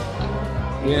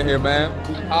We in here, man.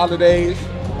 Holidays,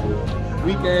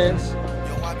 weekends.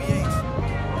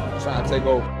 Trying to take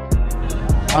over.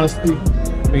 Honestly,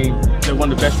 I mean, they're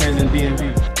one of the best fans in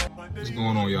DMV. What's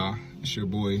going on, y'all? It's your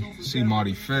boy, C.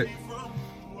 Marty Fit.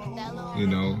 You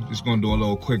know, just gonna do a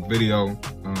little quick video.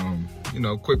 You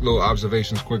know, quick little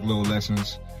observations, quick little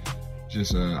lessons.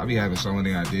 Just, I be having so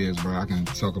many ideas, bro. I can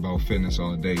talk about fitness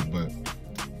all day, but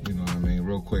you know what I mean,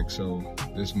 real quick. So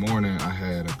this morning I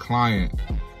had a client,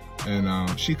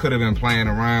 and she could have been playing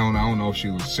around. I don't know if she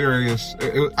was serious.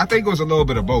 I think it was a little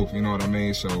bit of both, you know what I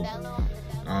mean? So,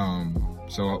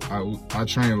 I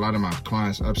train a lot of my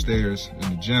clients upstairs in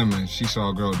the gym, and she saw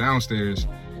a girl downstairs,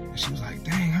 and she was like,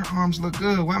 dang, her arms look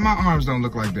good. Why my arms don't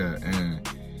look like that? And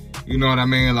you know what I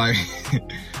mean? Like,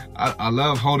 I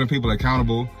love holding people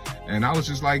accountable. And I was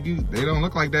just like, they don't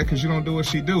look like that because you don't do what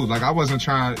she do. Like, I wasn't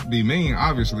trying to be mean,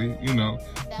 obviously, you know.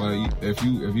 But if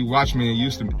you watch me and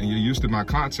you're used to my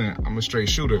content, I'm a straight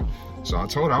shooter. So I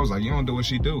told her, I was like, you don't do what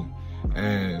she do.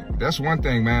 And that's one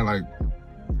thing, man. Like,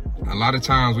 a lot of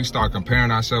times we start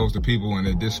comparing ourselves to people and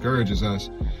it discourages us.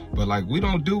 But like, we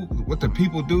don't do what the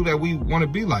people do that we want to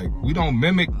be like. We don't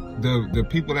mimic the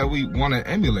people that we want to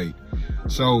emulate.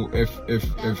 So if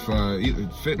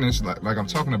fitness, like I'm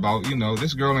talking about, you know,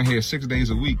 this girl in here 6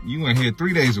 days a week, you in here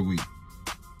 3 days a week.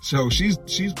 So she's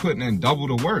putting in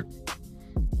double the work.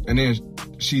 And then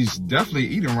she's definitely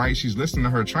eating right. She's listening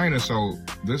to her trainer. So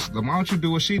why don't you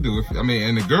do what she do?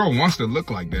 And the girl wants to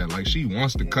look like that. Like, she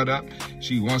wants to cut up.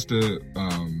 She wants to,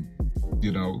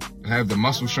 you know, have the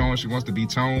muscle showing. She wants to be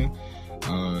toned.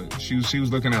 She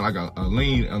was looking at like a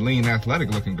lean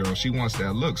athletic looking girl. She wants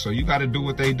that look. So you got to do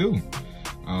what they do.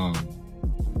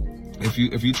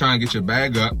 If you try and get your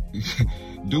bag up,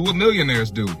 do what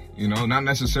millionaires do. You know, not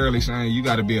necessarily saying you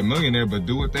got to be a millionaire, but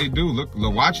do what they do. Look,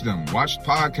 watch them, watch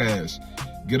podcasts,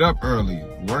 get up early,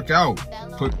 work out,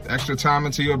 put extra time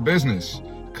into your business,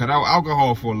 cut out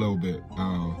alcohol for a little bit.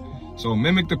 So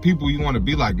mimic the people you want to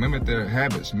be like, mimic their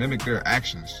habits, mimic their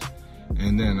actions.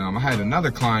 And then I had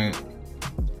another client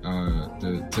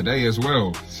today as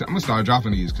well. So I'm gonna start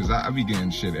dropping these because I be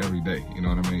getting shit every day, you know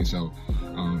what I mean? So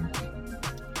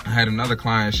I had another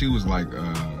client. She was like,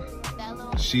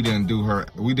 she didn't do her,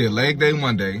 we did leg day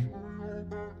Monday.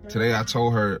 Today I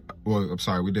told her,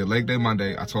 we did leg day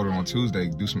Monday. I told her on Tuesday,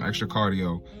 do some extra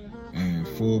cardio, and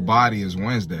full body is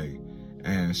Wednesday.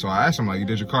 And so I asked her, like, you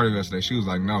did your cardio yesterday? She was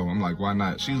like, no. I'm like, why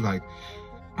not? She was like,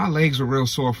 my legs were real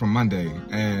sore from Monday.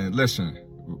 And listen,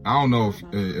 I don't know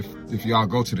if y'all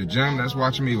go to the gym that's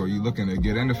watching me, or you looking to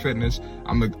get into fitness.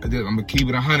 I'm gonna keep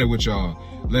it 100 with y'all.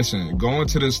 Listen, going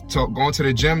to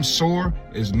the gym sore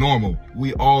is normal.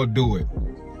 We all do it.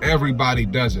 Everybody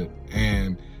does it,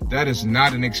 and that is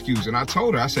not an excuse. And I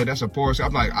told her, I said, that's a poor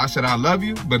excuse. I said, I love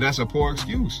you, but that's a poor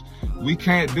excuse. We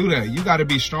can't do that. You got to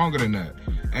be stronger than that.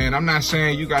 And I'm not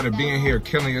saying you got to be in here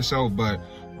killing yourself, but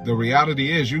the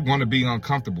reality is you're going to be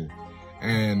uncomfortable.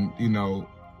 And you know,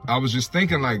 I was just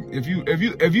thinking, like, if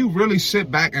you really sit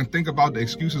back and think about the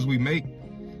excuses we make,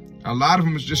 a lot of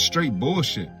them is just straight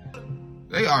bullshit.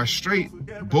 They are straight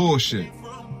bullshit,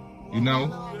 you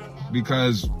know,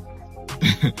 because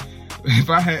if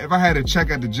I had a check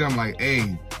at the gym, like,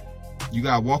 hey, you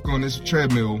gotta walk on this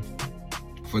treadmill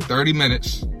for 30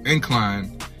 minutes,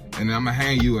 incline, and then I'm gonna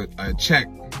hand you a check,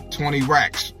 20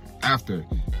 racks after.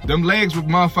 Them legs would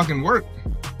motherfucking work.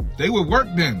 They would work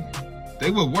then.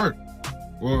 They would work.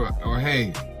 Or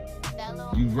hey,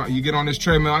 you get on this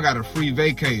treadmill, I got a free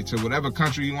vacay to whatever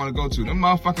country you want to go to. Them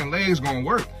motherfucking legs gonna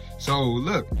work. So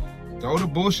look, throw the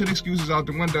bullshit excuses out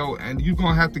the window, and you're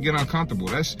gonna have to get uncomfortable.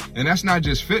 That's not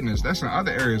just fitness, that's in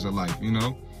other areas of life, you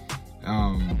know?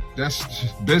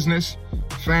 That's business,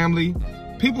 family.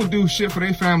 People do shit for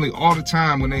their family all the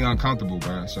time when they uncomfortable,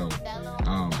 bro. So,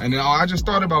 and then I just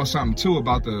thought about something too,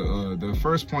 about the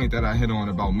first point that I hit on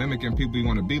about mimicking people you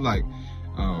want to be like.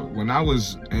 When I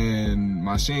was in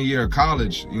my senior year of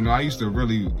college, you know, I used to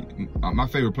really, my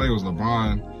favorite player was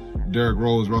LeBron, Derrick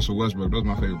Rose, Russell Westbrook. Those are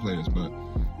my favorite players. But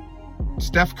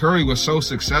Steph Curry was so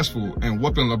successful in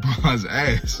whooping LeBron's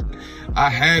ass. I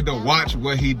had to watch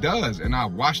what he does, and I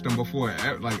watched him before.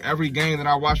 Like, every game that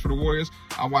I watched for the Warriors,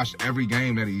 I watched every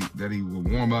game that he would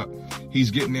warm up. He's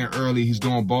getting there early. He's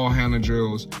doing ball handling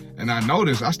drills, and I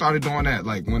noticed I started doing that.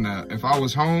 Like, when if I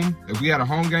was home, if we had a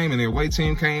home game and the away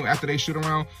team came after they shoot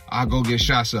around, I go get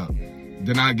shots up.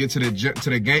 Then I get to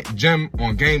the gym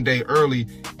on game day early,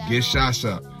 get shots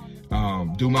up,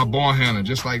 do my ball handling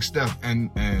just like Steph,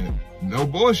 and no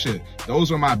bullshit. Those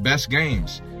were my best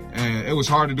games. And it was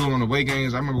hard to do it on away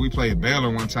games. I remember we played Baylor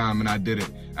one time and I did it.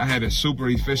 I had a super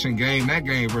efficient game, that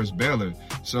game versus Baylor.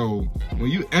 So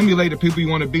when you emulate the people you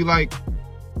want to be like,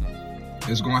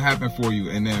 It's gonna happen for you.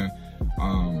 And then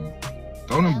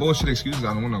throw them bullshit excuses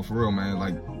out the window, for real, man.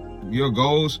 Like, your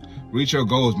goals, reach your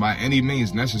goals by any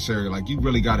means necessary. Like, you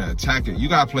really gotta attack it. You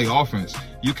gotta play offense.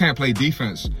 You can't play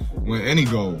defense with any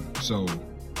goal. So,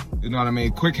 you know what I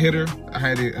mean? Quick hitter. I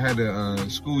had to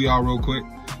school y'all real quick.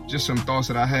 Just some thoughts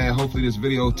that I had. Hopefully this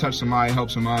video touched somebody,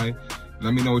 helped somebody.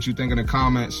 Let me know what you think in the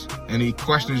comments. Any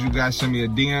questions, you guys send me a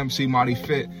DM. See Marty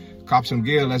Fit. Cop some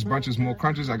gear. Less brunches, more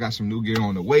crunches. I got some new gear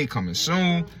on the way, coming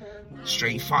soon.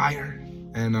 Straight fire.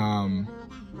 And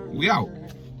we out.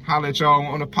 Holla at y'all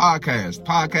on the podcast.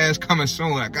 Podcast coming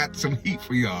soon. I got some heat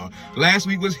for y'all. Last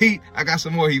week was heat. I got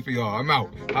some more heat for y'all. I'm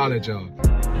out. Holla at y'all.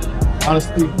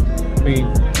 Honestly, I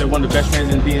mean, they're one of the best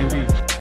fans in DMV.